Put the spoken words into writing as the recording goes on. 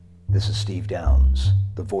this is Steve Downs,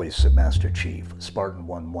 the voice of Master Chief, Spartan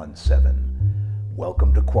 117.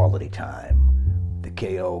 Welcome to Quality Time, the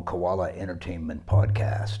KO Koala Entertainment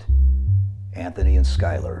Podcast. Anthony and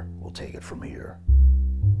Skylar will take it from here.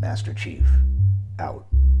 Master Chief, out.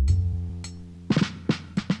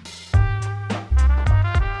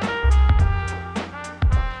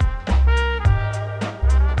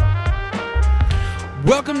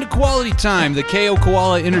 Welcome to Quality Time, the KO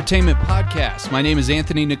Koala Entertainment Podcast. My name is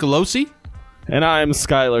Anthony Nicolosi. And I'm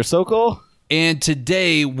Skylar Sokol. And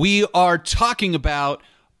today we are talking about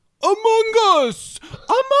Among Us!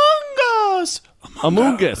 Among Us!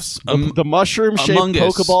 Among Us. The mushroom-shaped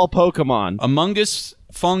Pokeball Pokemon. Among Us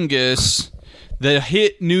fungus, the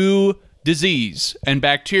hit new disease and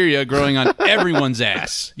bacteria growing on everyone's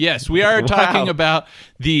ass. Yes, we are talking about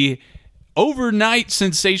the overnight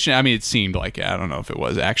sensation. I mean, it seemed like it. I don't know if it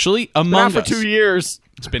was actually Among Us. For 2 years.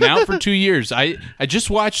 It's been out for 2 years. I just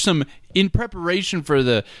watched some, in preparation for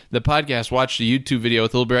the podcast, watched a YouTube video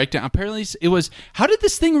with a little breakdown. Apparently, it was, how did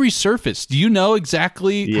this thing resurface? Do you know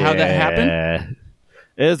exactly how that happened?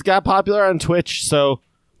 It got popular on Twitch. So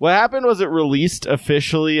what happened was it released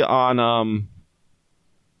officially on,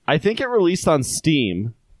 I think it released on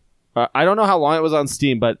Steam. I don't know how long it was on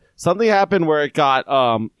Steam, but something happened where it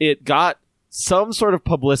got some sort of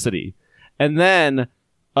publicity. And then,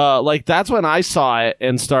 that's when I saw it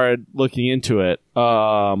and started looking into it.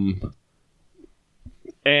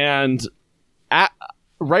 And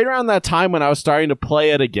right around that time when I was starting to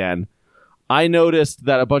play it again, I noticed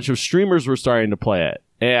that a bunch of streamers were starting to play it.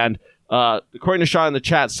 And according to Sean in the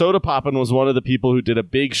chat, Soda Poppin was one of the people who did a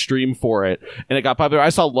big stream for it, and it got popular. I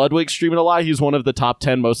saw Ludwig stream it a lot. He's one of the top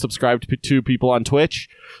 10 most subscribed to people on Twitch.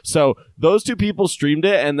 So those two people streamed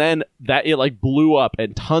it, and then it blew up,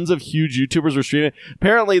 and tons of huge YouTubers were streaming it.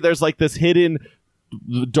 Apparently, there's this hidden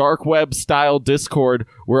dark web style Discord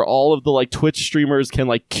where all of the Twitch streamers can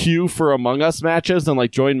queue for Among Us matches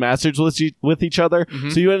and join matches with each other. Mm-hmm.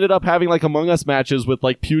 So you ended up having Among Us matches with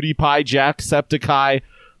PewDiePie, Jacksepticeye,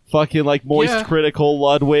 fucking Moist Critical,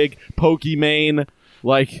 Ludwig, Pokimane,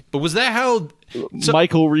 But was that how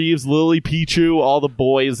Michael Reeves, Lily Pichu, all the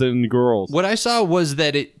boys and girls? What I saw was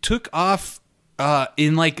that it took off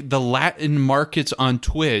in the Latin markets on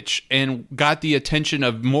Twitch and got the attention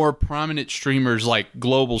of more prominent streamers,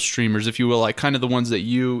 global streamers, if you will, kind of the ones that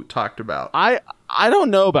you talked about. I don't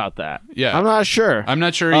know about that. Yeah, I'm not sure. I'm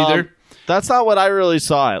not sure either. That's not what I really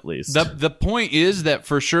saw, at least. The point is that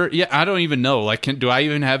for sure, I don't even know. Do I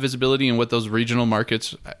even have visibility in what those regional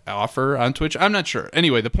markets offer on Twitch? I'm not sure.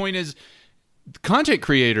 Anyway, the point is, content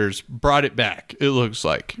creators brought it back, it looks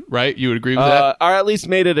like, right? You would agree with that? Or at least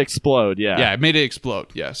made it explode, yeah. Yeah, it made it explode.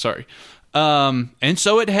 Yeah, sorry. And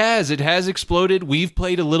so it has. It has exploded. We've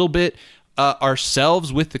played a little bit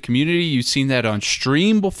ourselves with the community. You've seen that on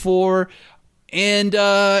stream before. And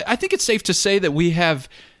I think it's safe to say that we have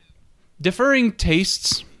differing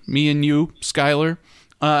tastes, me and you, Skylar,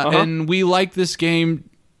 and we like this game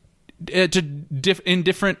in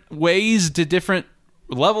different ways, to different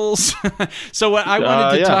levels. So what I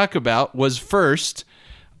wanted to talk about was first,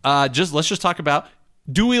 let's just talk about,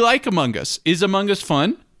 do we like Among Us? Is Among Us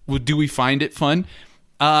fun? Do we find it fun?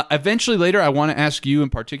 Eventually later, I want to ask you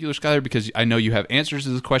in particular, Skylar, because I know you have answers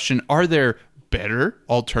to this question. Are there better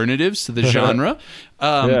alternatives to the genre?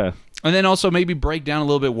 And then also maybe break down a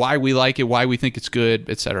little bit why we like it, why we think it's good,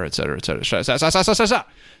 et cetera, et cetera, et cetera.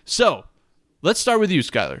 So, let's start with you,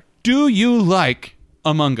 Skylar. Do you like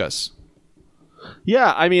Among Us?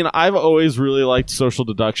 Yeah, I mean, I've always really liked social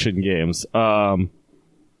deduction games.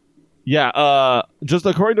 Just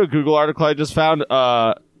according to a Google article I just found,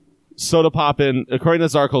 Soda Poppin, according to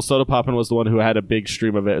this article, Soda Poppin was the one who had a big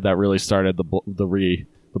stream of it that really started the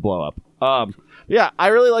blow up. Yeah, I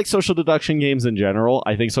really like social deduction games in general.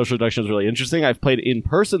 I think social deduction is really interesting. I've played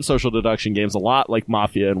in-person social deduction games a lot, like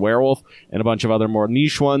Mafia and Werewolf, and a bunch of other more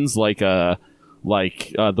niche ones, like The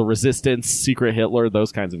Resistance, Secret Hitler,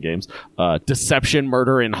 those kinds of games. Deception,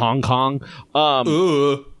 Murder in Hong Kong.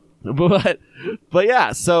 But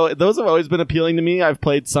yeah, so those have always been appealing to me. I've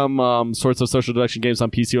played some sorts of social deduction games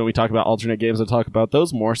on PC. When we talk about alternate games, I'll talk about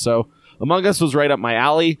those more. So Among Us was right up my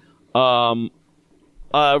alley.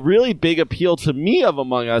 A really big appeal to me of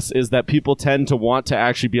Among Us is that people tend to want to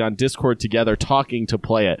actually be on Discord together talking to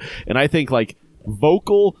play it. And I think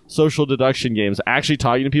vocal social deduction games, actually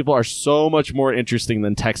talking to people, are so much more interesting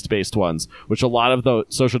than text-based ones, which a lot of the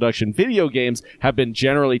social deduction video games have been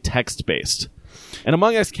generally text-based. And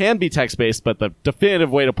Among Us can be text-based, but the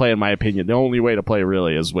definitive way to play, in my opinion, the only way to play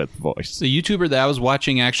really is with voice. The YouTuber that I was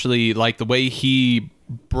watching, actually, the way he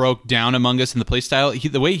broke down Among Us in the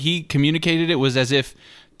playstyle, the way he communicated it was as if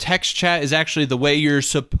text chat is actually the way you're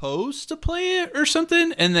supposed to play it or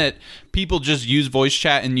something, and that people just use voice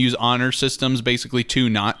chat and use honor systems basically to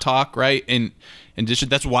not talk, right? In addition,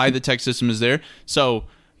 that's why the text system is there. So,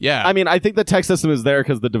 yeah. I mean, I think the text system is there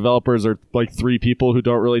because the developers are like 3 people who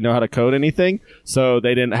don't really know how to code anything, so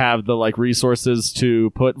they didn't have the like resources to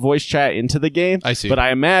put voice chat into the game. I see. But I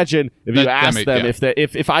imagine if you asked them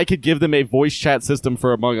if I could give them a voice chat system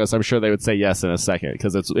for Among Us, I'm sure they would say yes in a second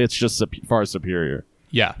because it's just far superior.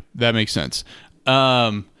 Yeah, that makes sense.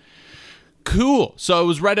 Cool. So it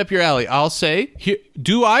was right up your alley. I'll say,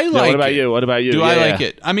 do I like it? What about you? Do I like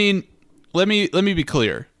it? I mean, let me be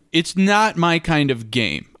clear. It's not my kind of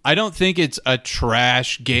game. I don't think it's a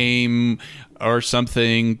trash game or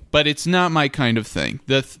something, but it's not my kind of thing.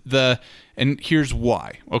 And here's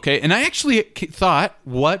why. Okay, and I actually thought,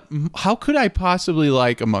 how could I possibly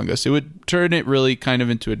like Among Us? It would turn it really kind of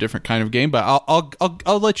into a different kind of game. But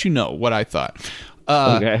I'll let you know what I thought.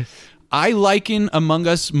 Okay. I liken Among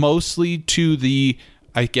Us mostly to the,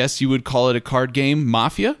 I guess you would call it a card game,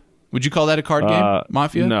 Mafia. Would you call that a card game,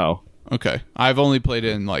 Mafia? No. Okay, I've only played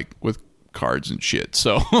it in with cards and shit,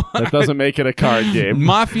 so that doesn't make it a card game.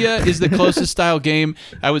 Mafia is the closest style game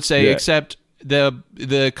I would say, except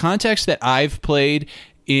the context that I've played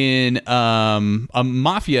in a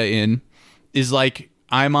Mafia in is like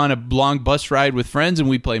I'm on a long bus ride with friends and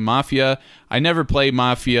we play Mafia. I never play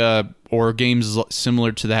Mafia or games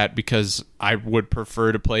similar to that because I would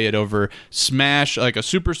prefer to play it over Smash, like a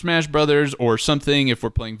Super Smash Brothers or something if we're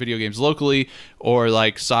playing video games locally, or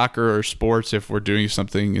like soccer or sports if we're doing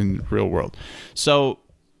something in real world. So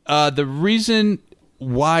the reason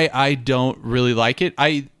why I don't really like it,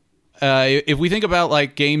 if we think about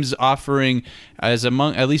like games offering as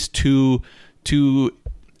among at least two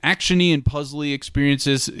action-y and puzzly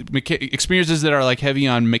experiences that are like heavy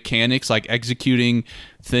on mechanics, like executing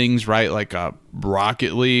things, right? Like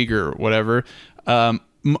Rocket League or whatever.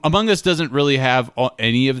 Among Us doesn't really have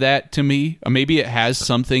any of that to me. Maybe it has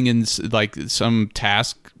something in like some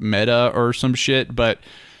task meta or some shit, but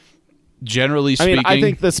generally speaking, I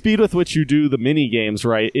think the speed with which you do the mini games,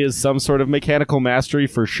 right, is some sort of mechanical mastery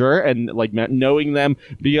for sure, and like knowing them,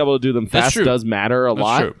 being able to do them fast does matter a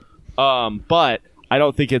lot. True. But I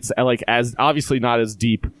don't think it's like as obviously not as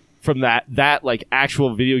deep from that like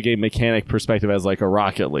actual video game mechanic perspective as like a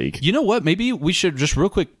Rocket League. You know what? Maybe we should just real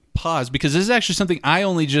quick pause, because this is actually something I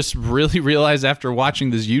only just really realized after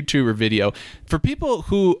watching this YouTuber video. For people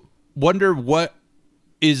who wonder what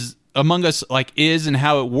is Among Us like is and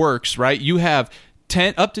how it works, right? You have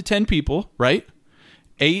up to 10 people, right?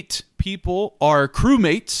 8 people are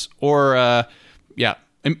crewmates or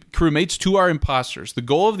crewmates. 2 are imposters. The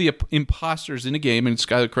goal of the imposters in a game, and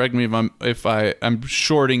Skylar, correct me if I'm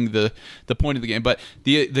shorting the point of the game, but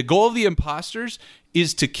the goal of the imposters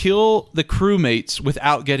is to kill the crewmates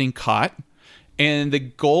without getting caught, and the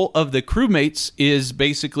goal of the crewmates is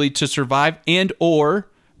basically to survive and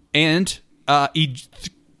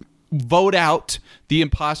vote out the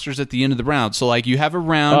imposters at the end of the round. So like you have a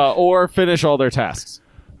round, or finish all their tasks.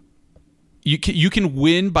 You can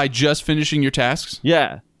win by just finishing your tasks?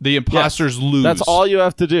 Yeah. The imposters lose. That's all you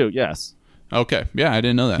have to do, yes. Okay. Yeah, I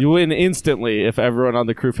didn't know that. You win instantly if everyone on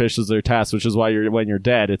the crew finishes their tasks, which is why when you're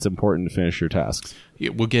dead, it's important to finish your tasks. Yeah,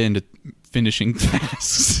 we'll get into finishing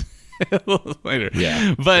tasks a little later.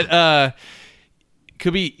 Yeah. But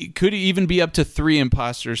could even be up to 3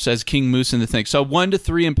 imposters, says King Moose in the thing. So 1 to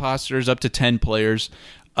 3 imposters, up to 10 players.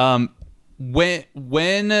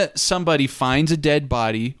 When somebody finds a dead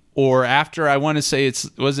body, or after, I want to say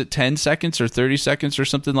was it 10 seconds or 30 seconds or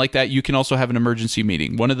something like that, you can also have an emergency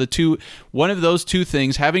meeting. One of those two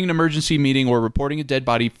things, having an emergency meeting or reporting a dead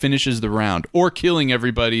body, finishes the round, or killing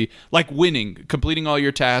everybody, like winning, completing all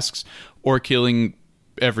your tasks, or killing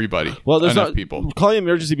everybody. Well, there's enough people. Calling an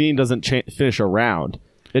emergency meeting doesn't finish a round.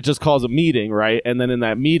 It just calls a meeting, right? And then in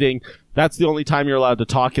that meeting, that's the only time you're allowed to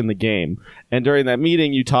talk in the game. And during that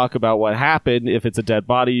meeting, you talk about what happened. If it's a dead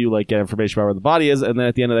body, you like get information about where the body is. And then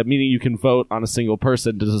at the end of that meeting, you can vote on a single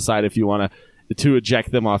person to decide if you want to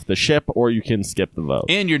eject them off the ship, or you can skip the vote.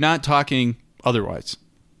 And you're not talking otherwise.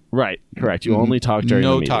 Right. Correct. You only talk during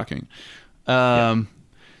the meeting. No talking.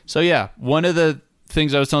 So yeah, one of the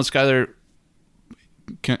things I was telling Skylar,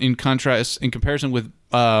 in comparison with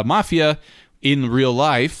Mafia, in real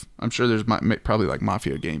life, I'm sure there's probably like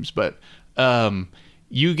Mafia games, but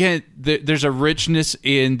you get there's a richness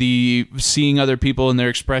in the seeing other people and their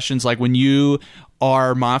expressions. Like when you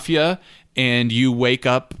are Mafia and you wake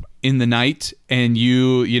up in the night and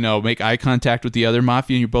you make eye contact with the other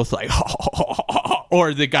Mafia and you're both like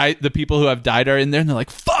or the people who have died are in there, and they're like,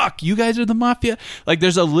 "Fuck, you guys are the mafia." Like,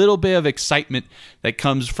 there's a little bit of excitement that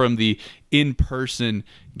comes from the in-person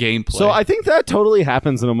gameplay. So I think that totally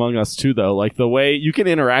happens in Among Us too, though. Like the way you can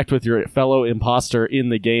interact with your fellow imposter in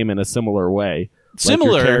the game in a similar way.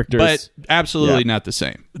 Similar, but absolutely not the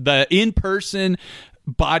same. The in-person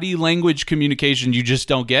body language communication you just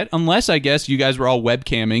don't get, unless I guess you guys were all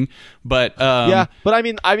webcamming. But but I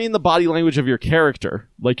mean the body language of your character,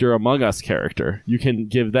 like your Among Us character. You can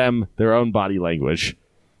give them their own body language,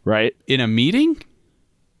 right? In a meeting?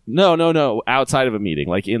 No. Outside of a meeting,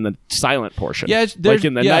 like in the silent portion. Yeah, like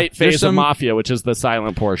in the night phase of Mafia, which is the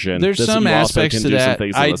silent portion. There's some aspects to that. Some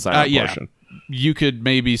things in the silent portion. You could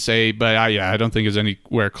maybe say, but I don't think it's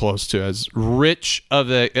anywhere close to as rich of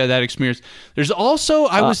that experience. There's also,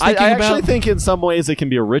 I was thinking I about... actually think in some ways it can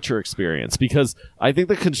be a richer experience, because I think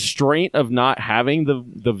the constraint of not having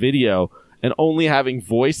the video and only having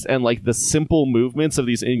voice and like the simple movements of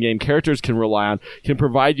these in-game characters can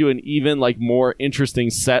provide you an even like more interesting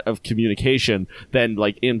set of communication than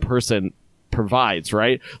like in-person provides,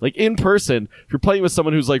 right? Like in person, if you're playing with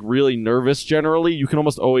someone who's like really nervous generally, you can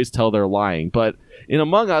almost always tell they're lying. But in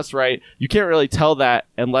Among Us, right, you can't really tell that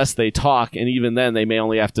unless they talk, and even then they may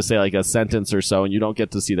only have to say like a sentence or so, and you don't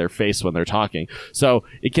get to see their face when they're talking. So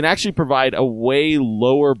it can actually provide a way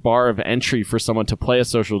lower bar of entry for someone to play a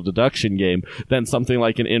social deduction game than something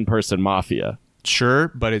like an in-person Mafia. Sure,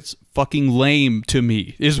 but it's fucking lame to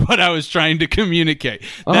me, is what I was trying to communicate.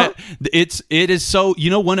 That it is so. You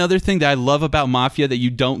know, one other thing that I love about Mafia that you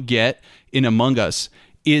don't get in Among Us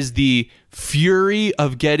is the fury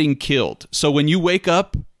of getting killed. So when you wake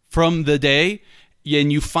up from the day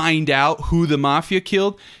and you find out who the Mafia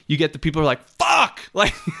killed, you get the people who are like, "Fuck!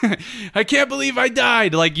 Like, I can't believe I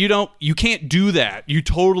died." Like, you can't do that. You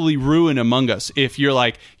totally ruin Among Us if you're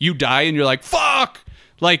like, you die and you're like, "Fuck!"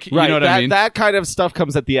 Like, right, you know what I mean? That kind of stuff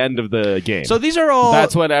comes at the end of the game. So these are all...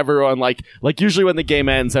 That's when everyone, like usually when the game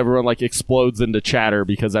ends, everyone, like, explodes into chatter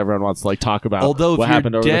because everyone wants to, like, talk about what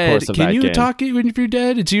happened over the course of that game. Can you talk if you're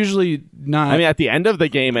dead? It's usually not... I mean, at the end of the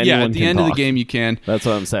game, anyone can Yeah, at the end of the game, you can. That's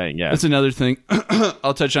what I'm saying, yeah. That's another thing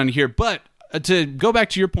I'll touch on here. But to go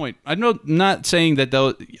back to your point, I'm not saying that,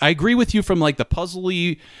 though. I agree with you from, like, the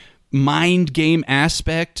puzzly... mind game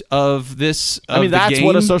aspect of this. I mean, that's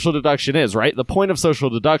what a social deduction is, right? The point of social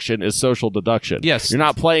deduction is social deduction. Yes. You're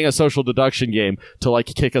not playing a social deduction game to like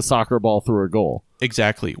kick a soccer ball through a goal.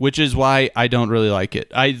 Exactly, which is why I don't really like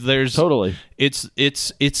it. Totally.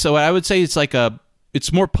 It's so I would say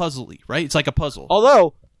it's more puzzly, right? It's like a puzzle.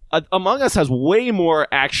 Although Among Us has way more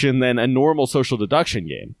action than a normal social deduction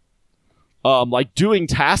game. Like doing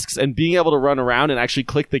tasks and being able to run around and actually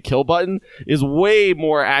click the kill button is way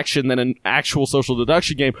more action than an actual social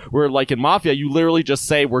deduction game, where like in Mafia, you literally just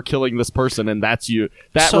say, "We're killing this person," and that's you.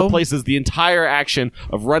 That replaces the entire action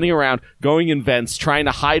of running around, going in vents, trying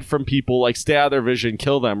to hide from people, like stay out of their vision,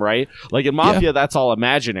 kill them, right? Like in Mafia, that's all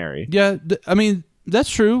imaginary. Yeah, I mean, that's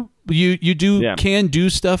true. You can do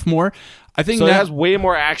stuff more. I think so. It has way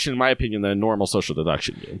more action, in my opinion, than a normal social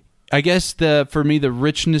deduction game. I guess for me, the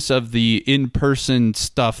richness of the in-person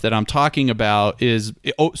stuff that I'm talking about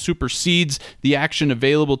supersedes the action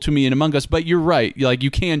available to me in Among Us. But you're right. Like, you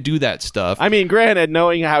can do that stuff. I mean, granted,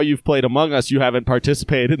 knowing how you've played Among Us, you haven't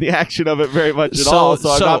participated in the action of it very much at all. So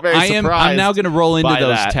I'm not very surprised. I'm now going to roll into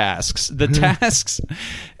those tasks. The tasks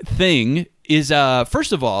thing is,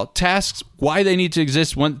 first of all, tasks, why they need to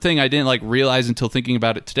exist. One thing I didn't like realize until thinking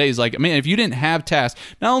about it today is like, man, if you didn't have tasks,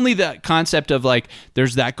 not only the concept of like,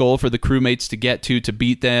 there's that goal for the crewmates to get to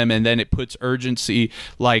beat them, and then it puts urgency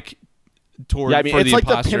like toward it's like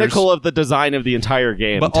the pinnacle of the design of the entire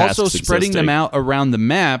game. But also spreading them out around the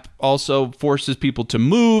map also forces people to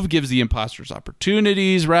move, gives the imposters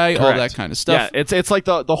opportunities, right? Correct. All that kind of stuff. Yeah, it's like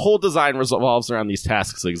the whole design revolves around these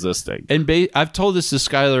tasks existing. And I've told this to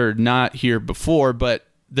Skylar not here before, but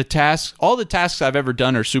all the tasks I've ever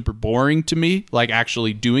done are super boring to me, like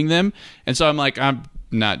actually doing them. And so I'm like, I'm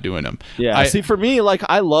not doing them. Yeah. See, for me, like,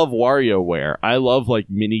 I love WarioWare. I love like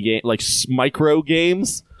mini game, like micro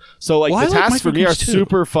games. So like the tasks for me are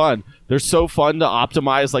super fun. They're so fun to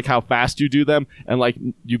optimize like how fast you do them, and like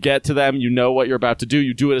you get to them, you know what you're about to do,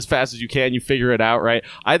 you do it as fast as you can, you figure it out, right?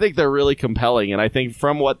 I think they're really compelling, and I think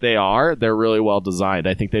from what they are, they're really well designed.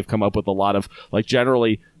 I think they've come up with a lot of like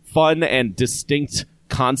generally fun and distinct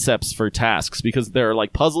concepts for tasks, because there are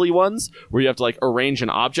like puzzly ones where you have to like arrange an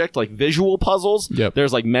object, like visual puzzles. Yep.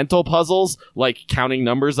 There's like mental puzzles, like counting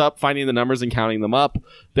numbers up, finding the numbers and counting them up.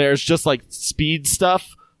 There's just like speed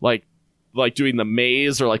stuff, like like doing the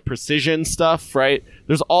maze or like precision stuff, right?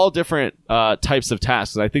 There's all different types of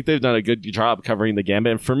tasks, and I think they've done a good job covering the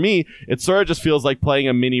gambit. And for me, it sort of just feels like playing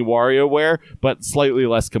a mini WarioWare, but slightly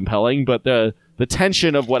less compelling. But the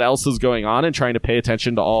tension of what else is going on and trying to pay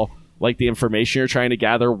attention to all like the information you're trying to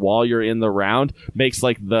gather while you're in the round makes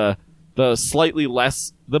like the slightly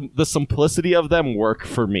less the simplicity of them work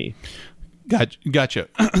for me. Gotcha.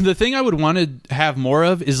 The thing I would want to have more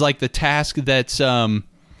of is like the task that's I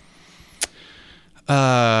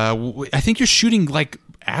think you're shooting like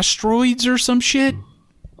asteroids or some shit.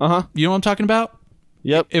 Uh-huh. You know what I'm talking about?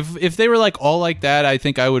 Yep. If they were like all like that, I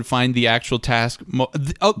think I would find the actual task.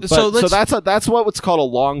 So that's what's called a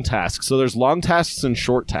long task. So there's long tasks and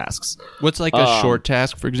short tasks. What's like a short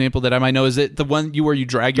task, for example, that I might know? Is it the one where you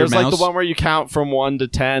drag your mouse? There's like the one where you count from 1 to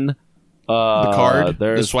 10. The card,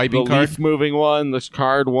 the swiping card, leaf moving one, the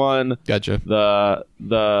card one. Gotcha.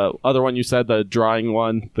 The other one you said, the drawing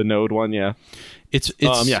one, the node one. Yeah. It's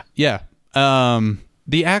yeah.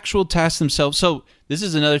 The actual tasks themselves. So this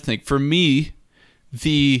is another thing for me.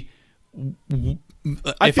 I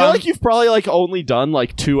feel like you've probably like only done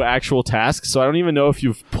like 2 actual tasks, so I don't even know if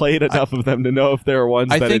you've played enough of them to know if there are ones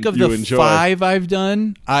that you enjoy. I think of the 5 I've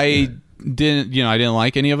done, I didn't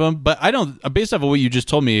like any of them, but I don't. Based off of what you just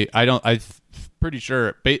told me, I'm pretty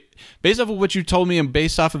sure. Based off of what you told me and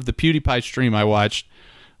based off of the PewDiePie stream I watched,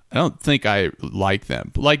 I don't think I like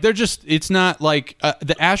them. Like they're just. It's not like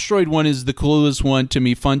the asteroid one is the coolest one to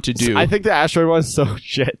me. Fun to do. I think the asteroid one's so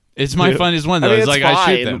shit. It's my funnest one though. I mean, it's like fine,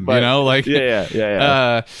 I shoot them, but, like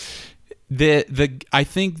yeah. I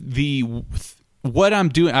think what I'm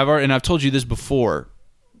doing. I've told you this before.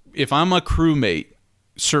 If I'm a crewmate,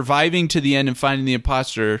 surviving to the end and finding the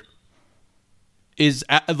imposter is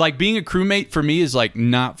like being a crewmate for me is like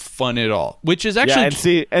not fun at all. Which is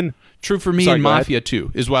actually true for me in Mafia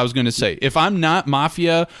too, is what I was going to say. If I'm not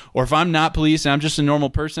Mafia or if I'm not police and I'm just a normal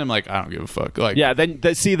person, I'm like, I don't give a fuck. Like, yeah, then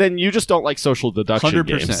you just don't like social deduction 100%.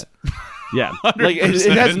 Games. Yeah, like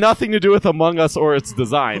it has nothing to do with Among Us or its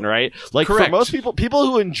design, right? Like Correct. For most people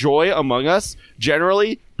who enjoy Among Us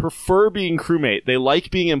generally prefer being crewmate. They like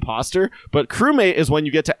being imposter, but crewmate is when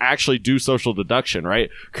you get to actually do social deduction, right?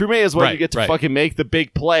 Crewmate is when you get to fucking make the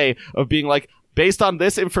big play of being like, based on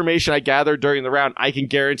this information I gathered during the round, I can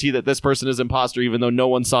guarantee that this person is imposter even though no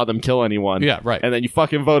one saw them kill anyone. Yeah, right. And then you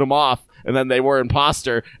fucking vote them off, and then they were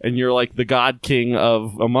imposter, and you're like the god king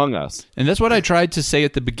of Among Us. And that's what I tried to say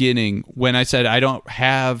at the beginning when I said I don't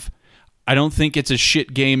think it's a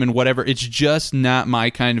shit game and whatever. It's just not my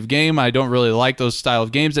kind of game. I don't really like those style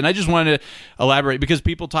of games. And I just wanted to elaborate because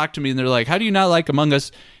people talk to me and they're like, how do you not like Among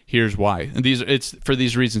Us? Here's why. And it's for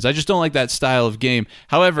these reasons. I just don't like that style of game.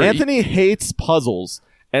 However, Anthony hates puzzles.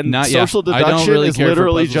 And social deduction is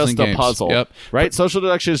literally just a puzzle. Yep. Right? Social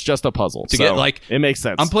deduction is just a puzzle. It makes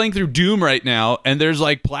sense. I'm playing through Doom right now, and there's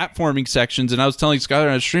like platforming sections, and I was telling Skylar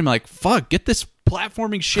on the stream, like, fuck, get this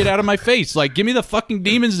platforming shit out of my face. Like, give me the fucking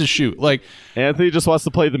demons to shoot. Like, Anthony just wants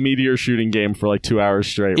to play the meteor shooting game for like 2 hours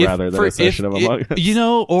straight rather than a session of Among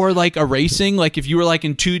Us. Or like a racing, like if you were like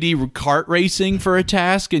in 2D kart racing for a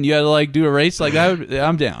task and you had to like do a race like that,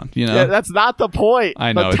 I'm down, Yeah, that's not the point.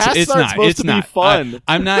 I know. The tasks aren't supposed to be fun.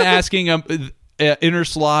 I'm not asking Inner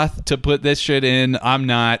Sloth to put this shit in. I'm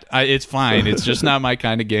not. It's fine. It's just not my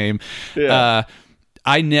kind of game. Yeah.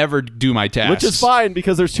 I never do my tasks, which is fine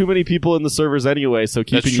because there's too many people in the servers anyway. So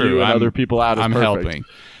keeping you and other people out is perfect. Helping.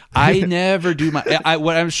 I never do my.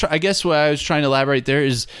 I guess what I was trying to elaborate there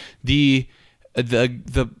is the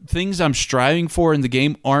things I'm striving for in the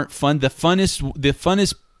game aren't fun. The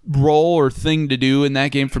funnest role or thing to do in that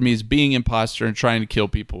game for me is being imposter and trying to kill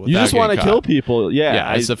people. You just want to kill people.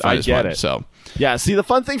 Yeah, it's the funnest I get one, it. So yeah, see, the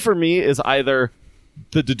fun thing for me is either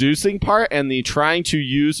the deducing part and the trying to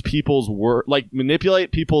use people's word, like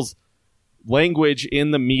manipulate people's language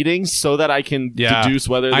in the meetings so that I can deduce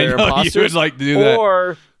whether they're imposters. You would like to do that.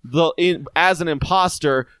 Or as an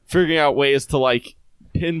imposter, figuring out ways to like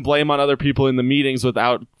pin blame on other people in the meetings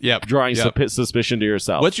without drawing suspicion to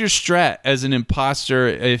yourself. What's your strat as an imposter?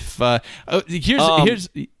 If here's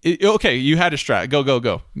okay, you had a strat.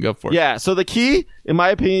 Go for it. Yeah. So the key, in my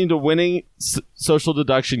opinion, to winning social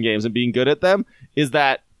deduction games and being good at them is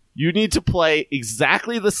that you need to play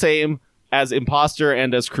exactly the same as imposter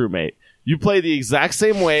and as crewmate. You play the exact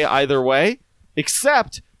same way either way,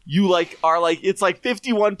 except you it's like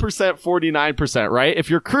 51%, 49%, right? If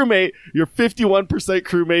you're crewmate, you're 51%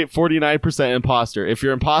 crewmate, 49% imposter. If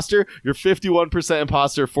you're imposter, you're 51%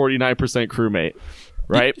 imposter, 49% crewmate,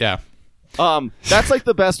 right? Yeah. That's like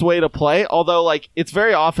the best way to play. Although, like, it's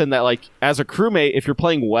very often that, like, as a crewmate, if you're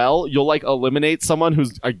playing well, you'll like eliminate someone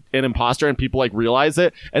who's an imposter, and people like realize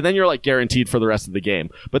it, and then you're like guaranteed for the rest of the game.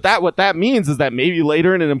 But what that means is that maybe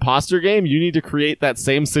later in an imposter game, you need to create that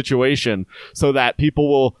same situation so that people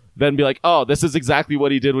will then be like, oh, this is exactly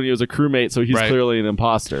what he did when he was a crewmate, so he's clearly an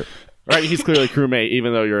imposter. Right, he's clearly crewmate,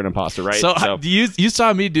 even though you're an imposter, right? So you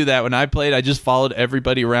saw me do that when I played. I just followed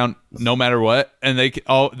everybody around, no matter what, and they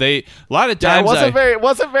a lot of times it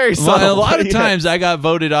wasn't very subtle. A lot of times I got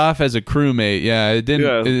voted off as a crewmate. Yeah, it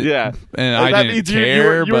didn't. And I didn't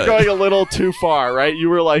care. You were going a little too far, right? You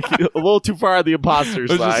were like a little too far on the imposter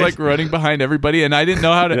side. I was just like running behind everybody, and I didn't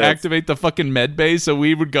know how to activate the fucking med bay. So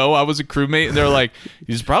we would go. I was a crewmate, and they're like,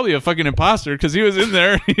 "He's probably a fucking imposter because he was in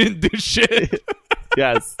there. And he didn't do shit."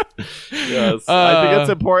 Yes. I think it's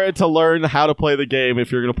important to learn how to play the game if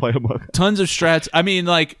you're going to play Among Us. Tons of strats. I mean,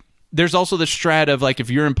 like, there's also the strat of, like, if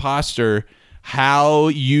you're imposter, how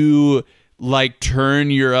you, like, turn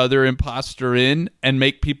your other imposter in and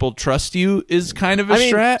make people trust you is kind of a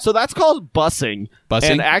strat. So that's called bussing.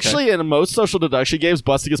 And actually, in most social deduction games,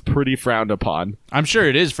 bussing is pretty frowned upon. I'm sure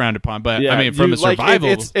it is frowned upon, but, I mean, from a survival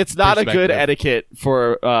it's not a good etiquette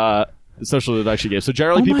for... social deduction game. So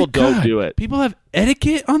generally people don't do it. People have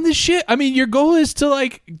etiquette on this shit? I mean, your goal is to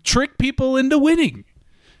like trick people into winning.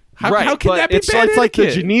 How can that be bad etiquette? It's like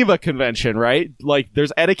the Geneva Convention, right? Like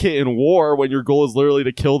there's etiquette in war when your goal is literally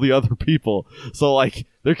to kill the other people. So like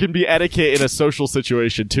there can be etiquette in a social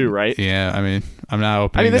situation too, right? Yeah, I mean, I'm not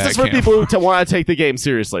opening this is for people who want to take the game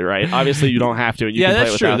seriously, right? Obviously, you don't have to. And you can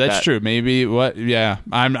play without that's true. Maybe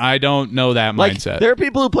I don't know that mindset. There are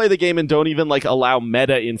people who play the game and don't even like allow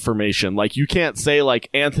meta information. Like you can't say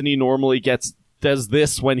like Anthony normally does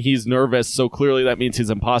this when he's nervous, so clearly that means he's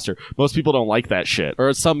imposter. Most people don't like that shit,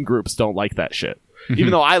 or some groups don't like that shit.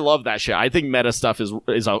 Even though I love that shit, I think meta stuff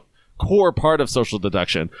is a core part of social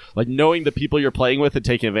deduction. Like knowing the people you're playing with and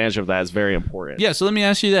taking advantage of that is very important. Yeah, so let me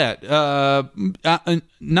ask you that.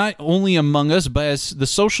 Not only Among Us, but as the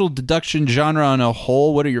social deduction genre on a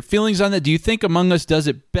whole, what are your feelings on that? Do you think Among Us does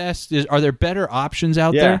it best? Are there better options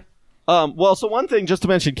out there? Well, so one thing, just to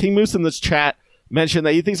mention, King Moose in this chat mentioned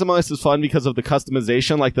that he thinks Among Us is fun because of the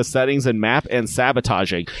customization, like the settings and map and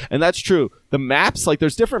sabotaging. And that's true. The maps, like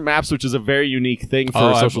there's different maps, which is a very unique thing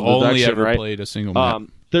for social deduction, right? I've only ever played a single map.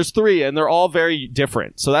 There's 3, and they're all very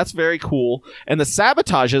different. So that's very cool. And the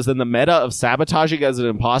sabotages and the meta of sabotaging as an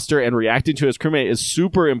imposter and reacting to his crewmate is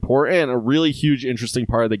super important and a really huge, interesting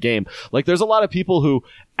part of the game. Like, there's a lot of people who,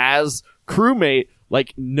 as crewmate,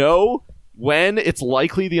 like, know when it's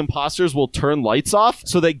likely the imposters will turn lights off,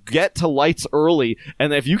 so they get to lights early.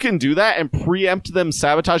 And if you can do that and preempt them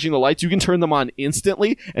sabotaging the lights, you can turn them on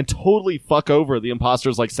instantly and totally fuck over the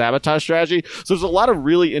imposters like sabotage strategy. So there's a lot of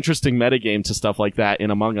really interesting metagame to stuff like that in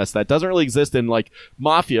Among Us that doesn't really exist in like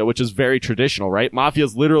Mafia, which is very traditional, right? Mafia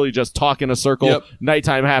is literally just talk in a circle,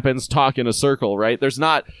 nighttime happens, talk in a circle, right? There's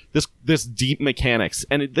not this deep mechanics.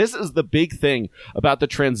 And this is the big thing about the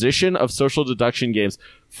transition of social deduction games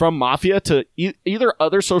from Mafia to either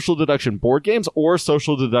other social deduction board games or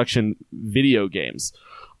social deduction video games.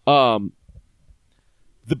 The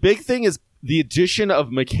big thing is the addition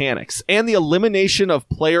of mechanics and the elimination of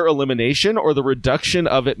player elimination, or the reduction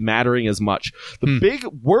of it mattering as much. The big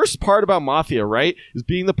worst part about Mafia, right, is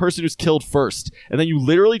being the person who's killed first. And then you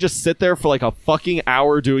literally just sit there for like a fucking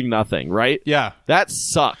hour doing nothing, right? Yeah. That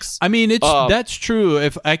sucks. I mean, that's true.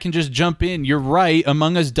 If I can just jump in, you're right.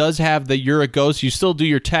 Among Us does have the you're a ghost. You still do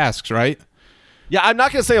your tasks, right? Yeah, I'm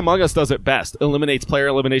not going to say Among Us does it best, eliminates player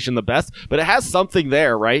elimination the best, but it has something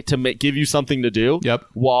there, right, to give you something to do. Yep.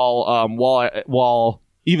 While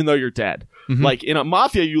even though you're dead. Mm-hmm. Like in a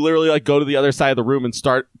Mafia, you literally like go to the other side of the room and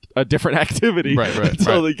start a different activity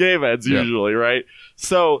until the game ends, usually, right?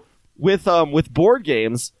 So with board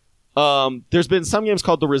games, there's been some games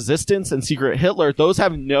called The Resistance and Secret Hitler. Those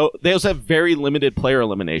have very limited player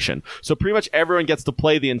elimination. So pretty much everyone gets to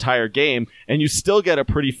play the entire game, and you still get a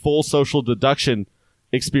pretty full social deduction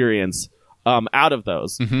experience out of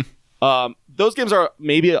those. Mm-hmm. Those games are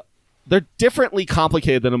they're differently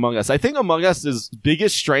complicated than Among Us. I think Among Us's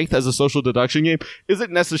biggest strength as a social deduction game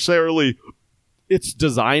isn't necessarily its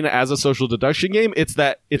design as a social deduction game. It's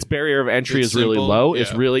that its barrier of entry is really low. Yeah.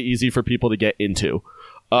 It's really easy for people to get into.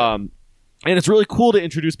 And it's really cool to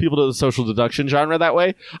introduce people to the social deduction genre that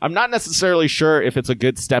way. I'm not necessarily sure if it's a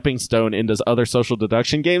good stepping stone into other social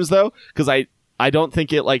deduction games, though, because I don't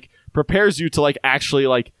think it like prepares you to like actually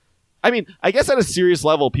like I mean, I guess at a serious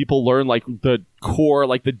level, people learn like the core,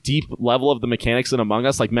 like the deep level of the mechanics in Among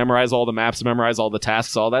Us, like memorize all the maps, memorize all the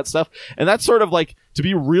tasks, all that stuff. And that's sort of like, to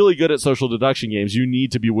be really good at social deduction games, you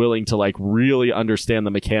need to be willing to like really understand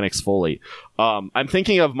the mechanics fully. I'm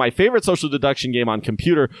thinking of my favorite social deduction game on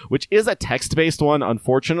computer, which is a text-based one,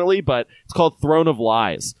 unfortunately, but it's called Throne of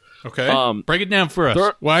Lies. Okay. Break it down for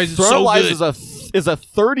us. Why is it Throne so of Lies good? is a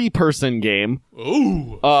 30-person game.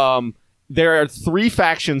 Ooh. There are 3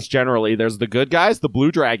 factions generally. There's the good guys, the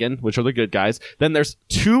Blue Dragon, which are the good guys. Then there's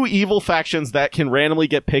 2 evil factions that can randomly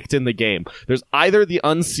get picked in the game. There's either the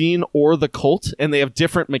Unseen or the Cult, and they have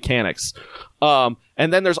different mechanics.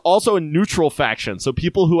 And then there's also a neutral faction. So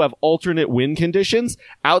people who have alternate win conditions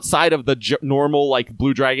outside of the normal, like,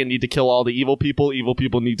 Blue Dragon need to kill all the evil people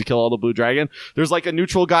need to kill all the Blue Dragon. There's like a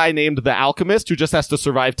neutral guy named the Alchemist who just has to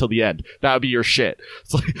survive till the end. That would be your shit.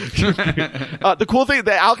 It's like, the cool thing,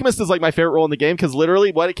 the Alchemist is like my favorite role in the game because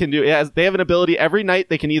literally what it can do, they have an ability every night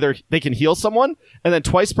they can heal someone, and then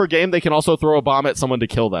twice per game they can also throw a bomb at someone to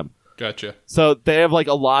kill them. Gotcha. So they have like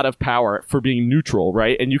a lot of power for being neutral,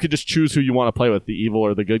 right? And you can just choose who you want to play with, the evil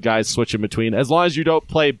or the good guys, switch in between. As long as you don't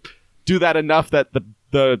do that enough that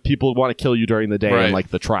the people want to kill you during the day and like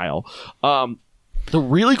the trial. The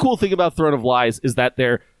really cool thing about Throne of Lies is that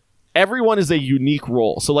everyone is a unique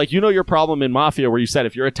role. So like, your problem in Mafia where you said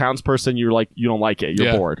if you're a townsperson, you don't like it.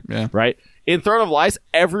 You're bored, right? In Throne of Lies,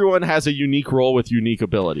 everyone has a unique role with unique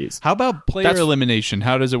abilities. How about player elimination?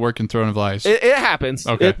 How does it work in Throne of Lies? It happens.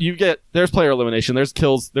 Okay. There's player elimination. There's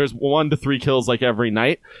kills. There's 1 to 3 kills like every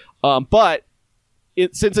night. But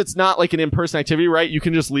since it's not like an in-person activity, right? You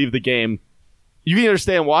can just leave the game. You can either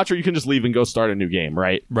stay and watch, or you can just leave and go start a new game,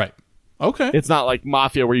 right? Right. Okay. It's not like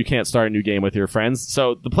Mafia where you can't start a new game with your friends.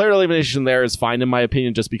 So the player elimination there is fine in my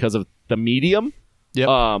opinion, just because of the medium. Yep.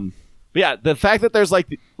 But yeah, the fact that there's like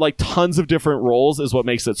tons of different roles is what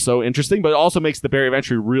makes it so interesting, but it also makes the barrier of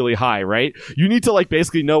entry really high, right? You need to like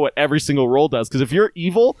basically know what every single role does, because if you're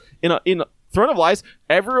evil in Throne of Lies,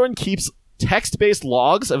 everyone keeps text-based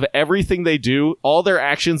logs of everything they do, all their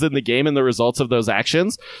actions in the game and the results of those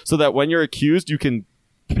actions, so that when you're accused, you can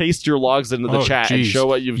paste your logs into the chat and show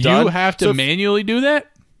what you've done. You have to manually do that?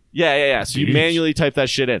 Yeah. So you manually type that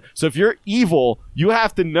shit in. So if you're evil, you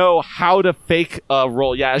have to know how to fake a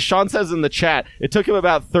role. Yeah, as Sean says in the chat, it took him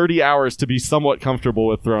about 30 hours to be somewhat comfortable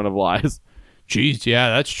with Throne of Lies. Jeez, yeah,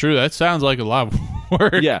 that's true. That sounds like a lot of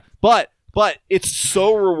work. Yeah, but it's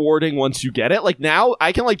so rewarding once you get it. Like now,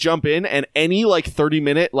 I can like jump in, and any like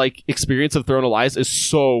 30-minute like experience of Throne of Lies is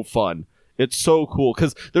so fun. It's so cool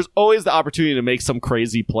because there's always the opportunity to make some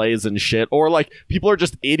crazy plays and shit, or like people are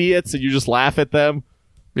just idiots and you just laugh at them.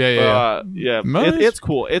 Yeah. It's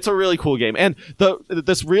cool. It's a really cool game, and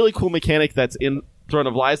this really cool mechanic that's in Throne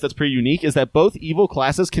of Lies that's pretty unique is that both evil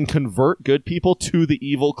classes can convert good people to the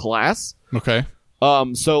evil class. Okay.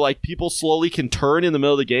 So like people slowly can turn in the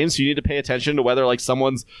middle of the game, so you need to pay attention to whether like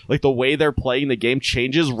someone's like the way they're playing the game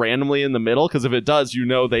changes randomly in the middle, because if it does,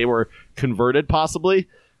 they were converted possibly.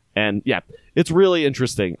 And yeah, it's really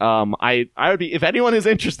interesting. I would be, if anyone is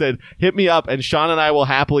interested, hit me up and Sean and I will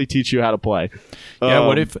happily teach you how to play. Yeah.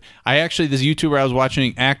 What if this YouTuber I was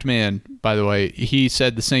watching, Actman, by the way, he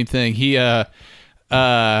said the same thing. He,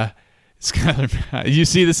 Skyler, you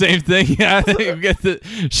see the same thing? Yeah, you get the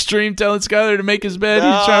stream telling Skyler to make his bed.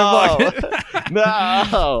 He's trying to block it.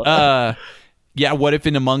 No. Yeah. What if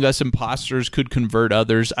in Among Us imposters could convert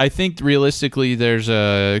others? I think realistically, there's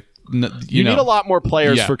you need a lot more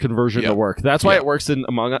players for conversion to work. That's why it works in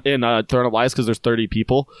Throne of Lies, because there's 30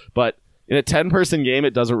 people. But in a 10-person game,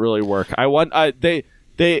 it doesn't really work. Among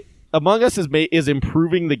Us is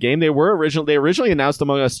improving the game. They originally announced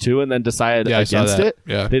Among Us 2 and then decided against it.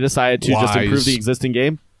 Yeah. They decided to just improve the existing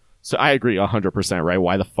game. So I agree 100%, right?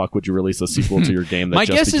 Why the fuck would you release a sequel to your game that My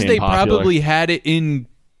just guess is they popular? Probably had it in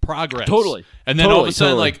progress. Totally. And then all of a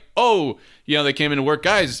sudden, they came into work.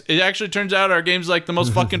 Guys, it actually turns out our game's like the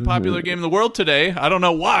most fucking popular game in the world today. I don't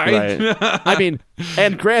know why. Right. I mean,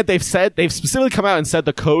 and Grant, they've specifically come out and said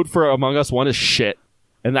the code for Among Us 1 is shit.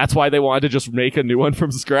 And that's why they wanted to just make a new one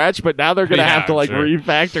from scratch, but now they're going to have to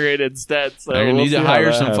refactor it instead. So they're going to need to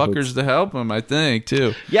hire some fuckers to help them, I think,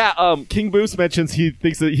 too. Yeah, King Boost mentions he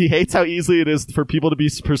thinks that he hates how easy it is for people to be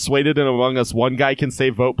persuaded in Among Us. One guy can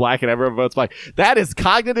say vote black and everyone votes black. That is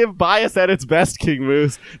cognitive bias at its best, King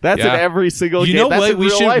Boost. That's in every single game. You know what?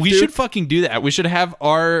 We should fucking do that. We should have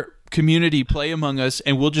our community play Among Us,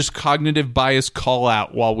 and we'll just cognitive bias call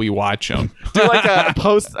out while we watch them. Do like a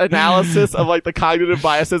post analysis of like the cognitive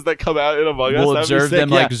biases that come out in Among Us. We'll observe them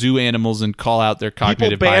like zoo animals and call out their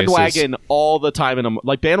cognitive people bandwagon biases. all the time in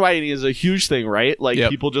like bandwagoning is a huge thing, right? Like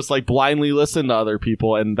people just like blindly listen to other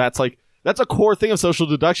people, and that's like that's a core thing of social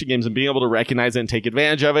deduction games, and being able to recognize it and take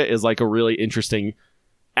advantage of it is like a really interesting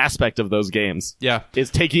aspect of those games. Yeah. Is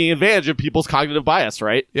taking advantage of people's cognitive bias,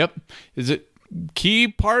 right? Yep. Is it key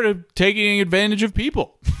part of taking advantage of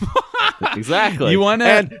people? Exactly. You want to...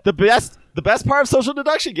 And the best part of social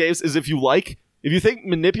deduction games is if you think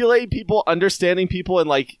manipulating people, understanding people, and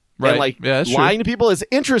Right. lying to people is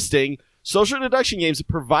interesting, social deduction games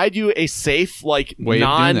provide you a safe, like, Way of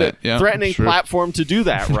doing that. Yeah, non-threatening true. platform to do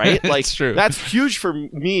that, right? Like, That's true. That's huge for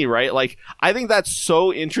me, right? Like, I think that's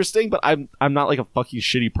so interesting, but I'm not like a fucking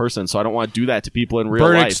shitty person, so I don't want to do that to people in real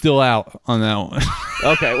Burdic's life. still out on that one.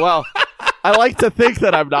 Okay, well, I like to think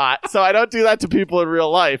that I'm not, so I don't do that to people in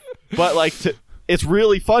real life. But like, it's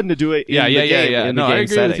really fun to do it. In the game, in the No, game I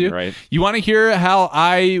agree setting, with you. Right? You want to hear how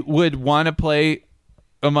I would want to play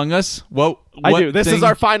Among Us? I do. This is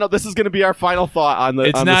our final. This is going to be our final thought on the.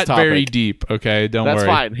 It's on not this topic. very deep. Okay, don't That's worry.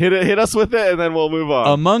 fine. Hit us with it, and then we'll move on.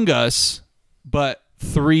 Among Us, but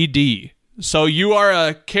 3D. So you are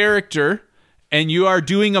a character, and you are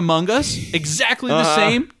doing Among Us, exactly the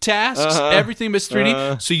same tasks, everything but it's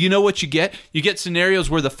 3D. So you know what you get? You get scenarios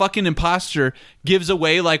where the fucking imposter gives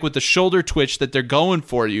away, like with the shoulder twitch, that they're going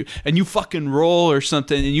for you, and you fucking roll or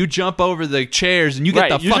something, and you jump over the chairs, and you get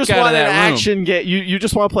the you fuck just out want of an that room. action. You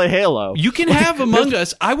just want to play Halo. You can have Among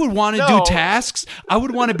Us. I would want to No. do tasks. I would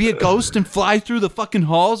want to be a ghost and fly through the fucking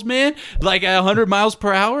halls, man, like at 100 miles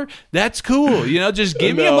per hour. That's cool. You know, just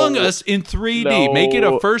give me No. Among Us in 3D. No. Make it a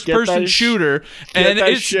Get first-person that shooter, Get and that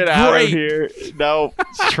it's shit out of great. here. No,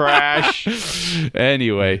 it's trash.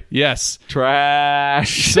 Anyway, yes.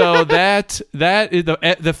 Trash. So that is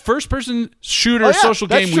the first-person shooter social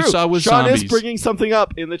that's game we true. saw was Sean zombies. is bringing something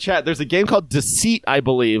up in the chat. There's a game called Deceit, I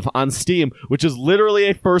believe, on Steam, which is literally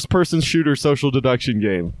a first-person shooter social deduction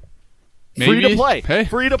game. Free Maybe. to play. Hey.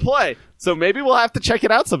 Free to play. So maybe we'll have to check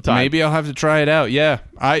it out sometime. Maybe I'll have to try it out. Yeah.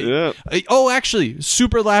 Oh, actually,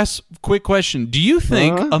 super last quick question. Do you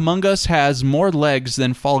think Among Us has more legs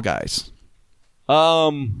than Fall Guys?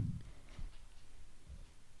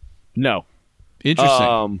 No.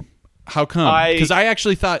 Interesting. How come? I- Because I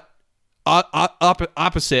actually thought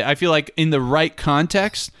opposite. I feel like in the right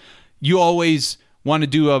context, you always want to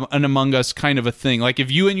do an Among Us kind of a thing. Like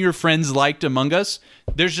if you and your friends liked Among Us,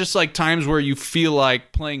 there's just like times where you feel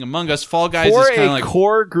like playing Among Us. Fall Guys For is kind a of like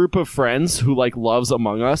core group of friends who like loves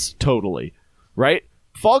Among Us, totally. Right?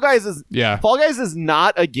 Fall Guys is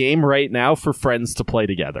not a game right now for friends to play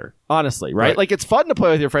together. Honestly, right? Like it's fun to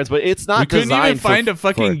play with your friends, but it's not we couldn't even designed find for, a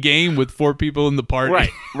fucking for- game with 4 people in the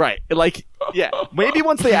party. Right. Like, yeah. Maybe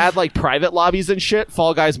once they add like private lobbies and shit,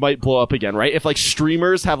 Fall Guys might blow up again, right? If like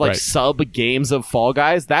streamers have like Right. sub games of Fall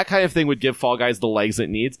Guys, that kind of thing would give Fall Guys the legs it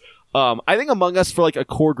needs. I think Among Us for like a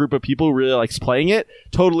core group of people who really likes playing it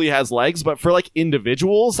totally has legs, but for like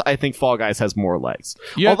individuals, I think Fall Guys has more legs.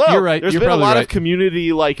 Yeah, Although, you're right. There's You're been a probably lot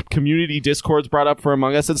right. of community discords brought up for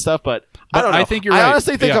Among Us and stuff, but I don't know. I think you're right. I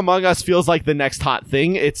honestly think Yeah. Among Us feels like the next hot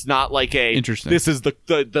thing. It's not like a Interesting. this is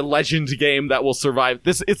the legend game that will survive.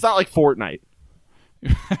 It's not like Fortnite.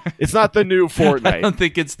 It's not the new I Fortnite. don't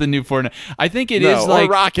think it's the new Fortnite. I think it No, is like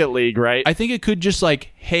or Rocket League, right? I think it could just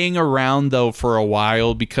like hang around though for a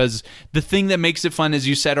while, because the thing that makes it fun, as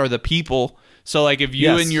you said, are the people. So like if you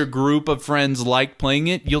Yes. and your group of friends like playing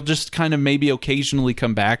it, you'll just kind of maybe occasionally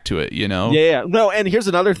come back to it, you know? Yeah. No, and here's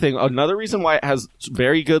another thing. Another reason why it has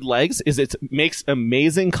very good legs is it makes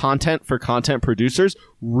amazing content for content producers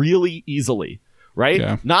really easily. Right?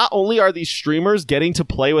 Yeah. Not only are these streamers getting to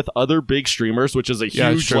play with other big streamers, which is a Yeah,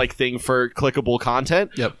 it's huge true. like thing for clickable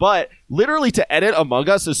content, Yep. but literally to edit Among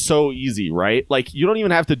Us is so easy, right? Like you don't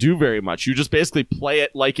even have to do very much. You just basically play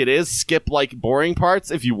it like it is, skip like boring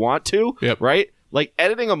parts if you want to, Yep. right? Like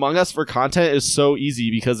editing Among Us for content is so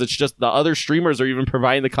easy because it's just the other streamers are even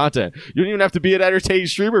providing the content. You don't even have to be an entertaining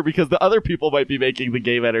streamer because the other people might be making the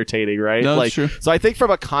game entertaining, right? No, like, that's true. So I think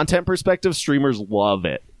from a content perspective, streamers love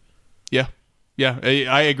it. Yeah. Yeah,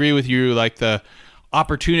 I agree with you. Like the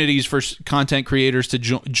opportunities for content creators to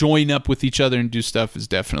join up with each other and do stuff is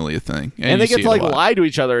definitely a thing. And they you get see to it a like lot. lie to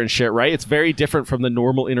each other and shit, right? It's very different from the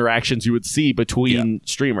normal interactions you would see between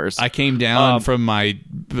streamers. I came down from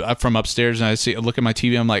upstairs and I look at my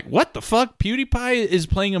TV. I'm like, what the fuck? PewDiePie is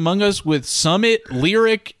playing Among Us with Summit,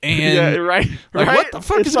 Lyric, and yeah, right. Like, right? what the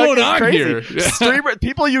fuck It's is going fucking on crazy. here? Streamer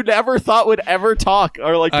people you never thought would ever talk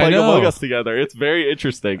are like I playing know. Among Us together. It's very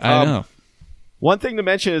interesting. I know. One thing to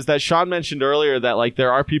mention is that Sean mentioned earlier that like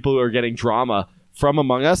there are people who are getting drama from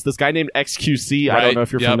Among Us. This guy named XQC, I don't Right. know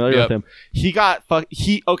if you're Yep, familiar yep. with him. He got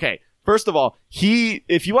okay. First of all,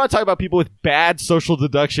 if you want to talk about people with bad social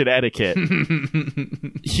deduction etiquette,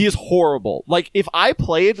 he is horrible. Like if I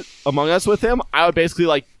played Among Us with him, I would basically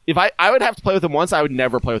like I would have to play with him once, I would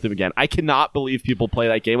never play with him again. I cannot believe people play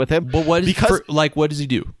that game with him. But what does he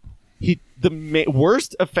do? The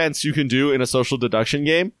worst offense you can do in a social deduction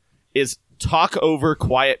game is talk over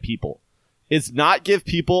quiet people. Is not give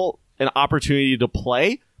people an opportunity to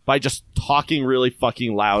play by just talking really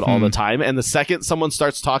fucking loud all the time. And the second someone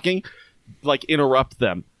starts talking, like, interrupt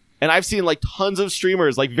them. And I've seen, like, tons of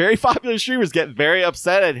streamers, like, very popular streamers, get very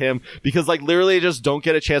upset at him because, like, literally just don't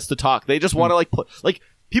get a chance to talk. They just want to, like,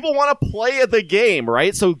 people want to play at the game,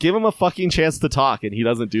 right? So give him a fucking chance to talk, and he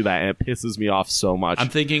doesn't do that, and it pisses me off so much. I'm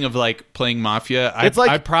thinking of, like, playing Mafia. It's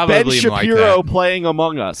like I probably Ben am like Shapiro that. playing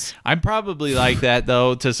Among Us. I'm probably like that,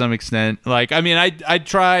 though, to some extent. Like, I mean, I'd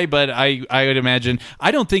try, but I would imagine.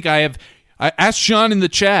 I don't think I have. I asked Sean in the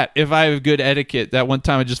chat if I have good etiquette. That one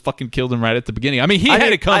time I just fucking killed him right at the beginning. I mean, he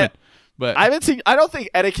had it coming. But I don't think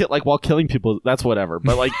etiquette, like, while killing people, that's whatever.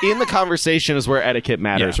 But, like, in the conversation is where etiquette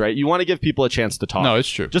matters, right? You want to give people a chance to talk. No, it's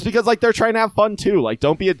true. Just because, like, they're trying to have fun too. Like,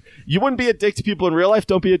 you wouldn't be a dick to people in real life.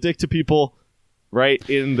 Don't be a dick to people, right?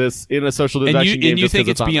 In a social deduction game. And you think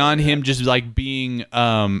it's on beyond him just like being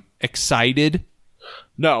excited?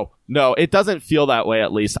 No, it doesn't feel that way.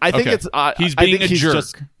 At least I think Okay. it's He's being a jerk.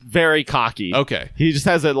 Just very cocky. Okay. He just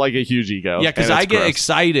has a huge ego. Yeah, because and I it's get gross.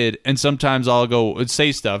 excited and sometimes I'll go and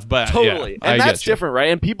say stuff, but Totally, yeah, and I that's get you. different,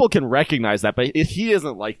 right? And people can recognize that, but he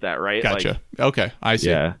isn't like that, right? Gotcha. Like, Okay, I see.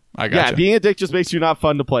 yeah, I gotcha. Yeah, being a dick just makes you not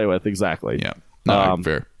fun to play with. Exactly. Yeah. No,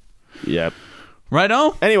 fair. Yeah. Right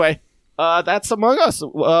on. Anyway, that's Among Us.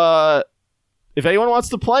 If anyone wants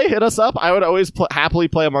to play, hit us up. I would always happily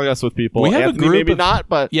play Among Us with people. We have Anthony, a group maybe of, not,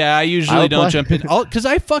 but yeah, I usually don't jump in because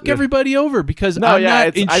I fuck everybody over because I'm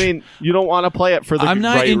not. I mean, you don't want to play it for the I'm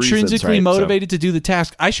not right intrinsically reasons, right? motivated to do the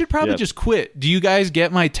task. I should probably Yep. just quit. Do you guys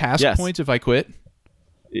get my task Yes. points if I quit?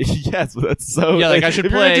 Yes, that's so. Yeah, like I should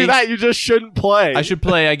if play. You're gonna do that, you just shouldn't play. I should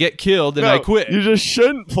play. I get killed and I quit. You just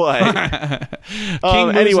shouldn't play. King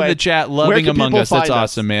Moose anyway, in the chat, where loving can Among people Us. That's find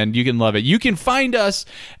us? awesome, man. You can love it. You can find us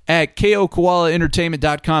at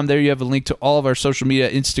kokoalaentertainment.com. There you have a link to all of our social media,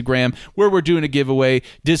 Instagram, where we're doing a giveaway,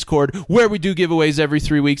 Discord, where we do giveaways every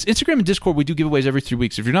 3 weeks. Instagram and Discord, we do giveaways every 3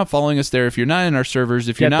 weeks. If you're not following us there, if you're not in our servers,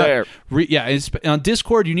 if you're Get not... there. On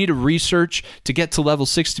Discord, you need to research to get to level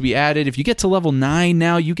 6 to be added. If you get to level 9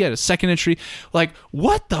 now, you get a second entry. Like,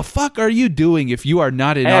 what the fuck are you doing if you are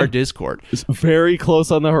not in our Discord? It's very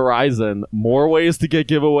close on the horizon. More ways to get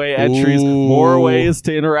giveaway entries. Ooh. More ways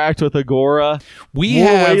to interact with Agora. We more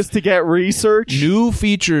have ways to get research. new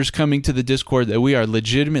features coming to the Discord that we are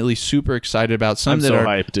legitimately super excited about. Some I'm that so are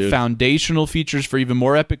hyped, dude. foundational features for even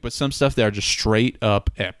more epic, but some stuff that are just straight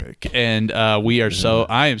up epic. And I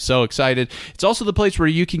am so excited. It's also the place where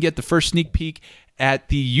you can get the first sneak peek at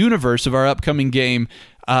the universe of our upcoming game,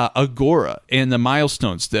 Agora, and the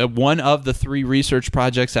milestones. One of the 3 research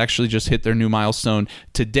projects actually just hit their new milestone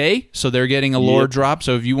today, so they're getting a lore drop.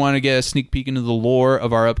 So if you want to get a sneak peek into the lore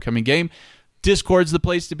of our upcoming game, Discord's the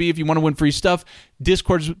place to be. If you want to win free stuff,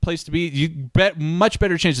 Discord's the place to be. You bet much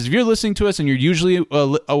better chances. If you're listening to us and you're usually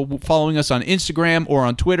following us on Instagram or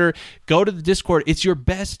on Twitter, go to the Discord. It's your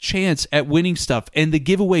best chance at winning stuff, and the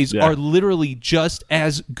giveaways are literally just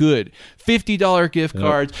as good. $50 gift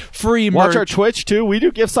cards, free merch. Watch our Twitch too. We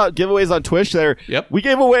do giveaways on Twitch. There, Yep. We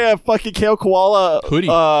gave away a fucking Kale Koala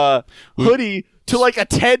hoodie to like a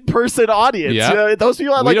 10-person audience. Yeah. You know, those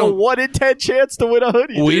people had like a 1 in 10 chance to win a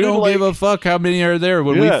hoodie. We dude. don't like, give a fuck how many are there.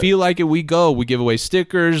 When we feel like it, we go. We give away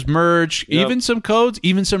stickers, merch, even some codes,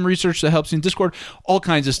 even some research that helps in Discord, all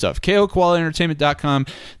kinds of stuff. kokoalaentertainment.com.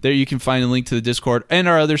 There you can find a link to the Discord and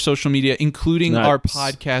our other social media, including our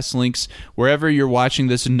podcast links. Wherever you're watching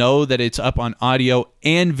this, know that it's up on audio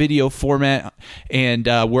and video format. And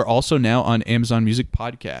we're also now on Amazon Music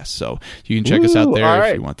Podcasts. So you can check us out there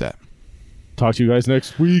if you want that. Talk to you guys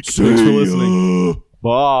next week. Thanks for listening.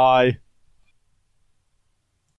 Bye.